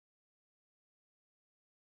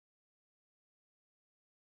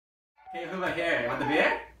Okay, who about here? You want the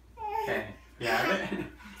beer? Okay. Yeah, it.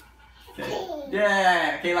 Okay.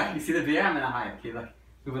 Yeah. Okay, look. You see the beer? I'm gonna hide. Okay, look.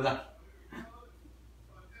 Who would look?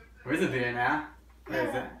 Where's the beer now? Where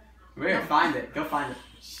is it? Where? Find it. Go find it.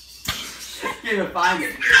 Okay, go find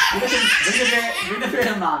it. Bring the beer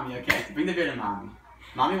to mommy. Okay. Bring the beer to mommy.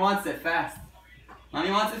 Mommy wants it fast.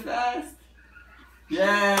 Mommy wants it fast.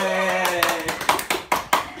 Yay!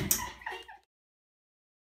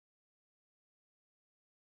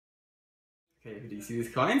 Okay, do you see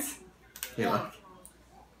these coins? Okay, look.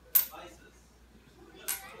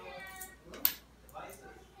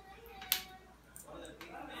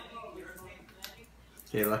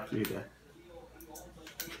 Okay, look, Yehuda.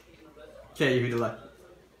 Okay, Yehuda, look.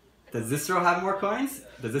 Does this row have more coins?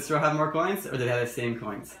 Does this row have more coins, or do they have the same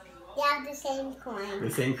coins? They have the same coins.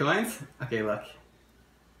 The same coins? Okay, look.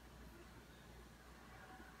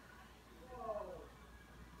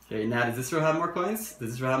 Okay, now does this row have more coins?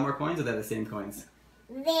 Does this row have more coins, or do they have the same coins?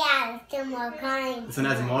 They have still more coins. This one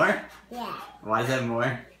has more? Yeah. Why does it have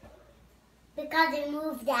more? Because it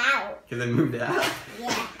moved out. Because it moved out?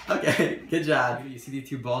 Yeah. Okay, good job. You see these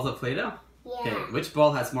two balls of Play-Doh? Yeah. Okay, which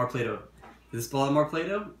ball has more Play-Doh? Does this ball have more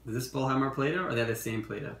Play-Doh? Does this ball have more Play-Doh, or they have the same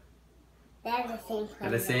Play-Doh? They have the same Play-Doh.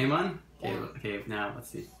 They're the same one? Okay, Yeah. okay, now let's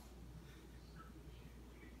see.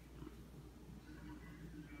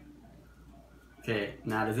 Okay,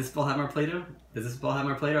 now does this ball have more Play-Doh? Does this ball have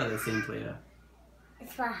more Play-Doh, or are they the same Play-Doh?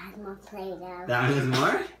 This one has more Play-Doh. That one has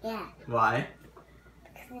more? Yeah. Why?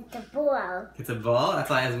 Because it's a ball. It's a ball? That's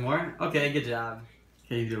why it has more? Okay, good job.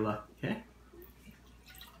 Okay, you do luck, okay?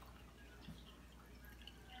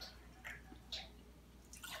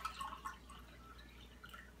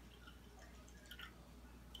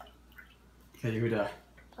 Okay, Yehuda.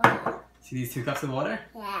 See these two cups of water?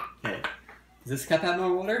 Yeah. Okay. Does this cup have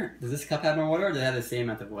more water? Does this cup have more water, or do they have the same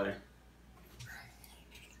amount of water?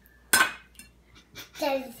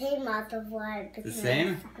 They're the same amount of water. The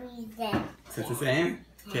same? Squeeze it. So it's the same?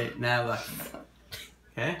 Okay, now look.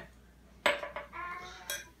 Okay?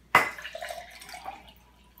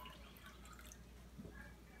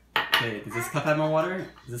 Okay, does this cup have more water?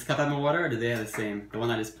 Does this cup have more water, or do they have the same? The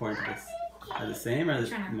one I just poured into this. Are the same, or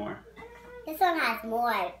is it more? This one has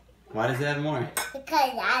more. Why does it have more? Because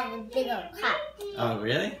it has a bigger cup. Oh,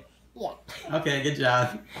 really? Yeah. Okay, good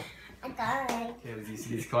job. I got it. Okay, do you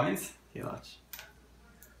see these coins? Okay, watch.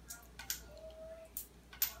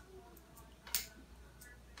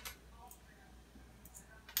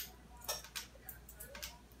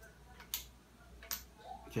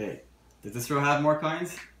 Okay, does this row have more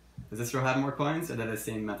coins? Does this row have more coins, or are they the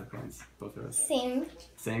same amount of coins? Both rows. Same.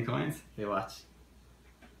 Same coins? Okay, watch.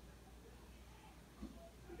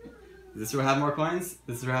 Does this row have more coins?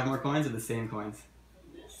 Does this row have more coins, or the same coins?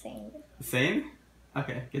 Same. The same?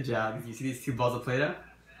 Okay, good job. You see these two balls of Play-Doh?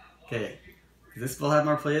 Okay. Does this ball have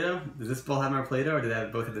more Play-Doh? Does this ball have more Play-Doh, or do they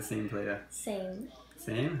have both of the same Play-Doh? Same.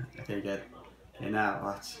 Same? Okay, good. Okay, now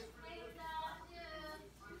watch.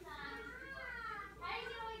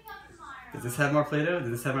 Does this have more Play-Doh? Does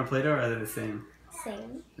this have more Play-Doh, or are they the same?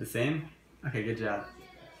 Same. The same? Okay, good job.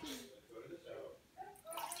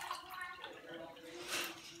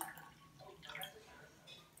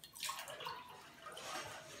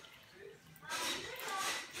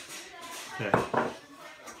 Okay.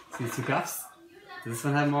 See these two cups? Does this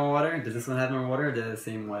one have more water? Does this one have more water, or do they have the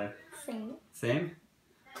same water? Same. Same?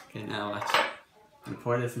 Okay, now watch. I'm gonna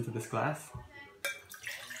pour this into this glass.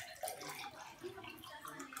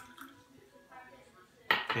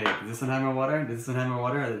 Okay, does this one have more water? Does this one have more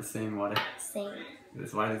water, or are they the same water? Same.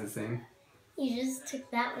 This water is the same? You just took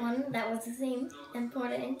that one that was the same and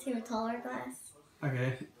poured it into a taller glass.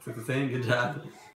 Okay, so it's the same. Good job.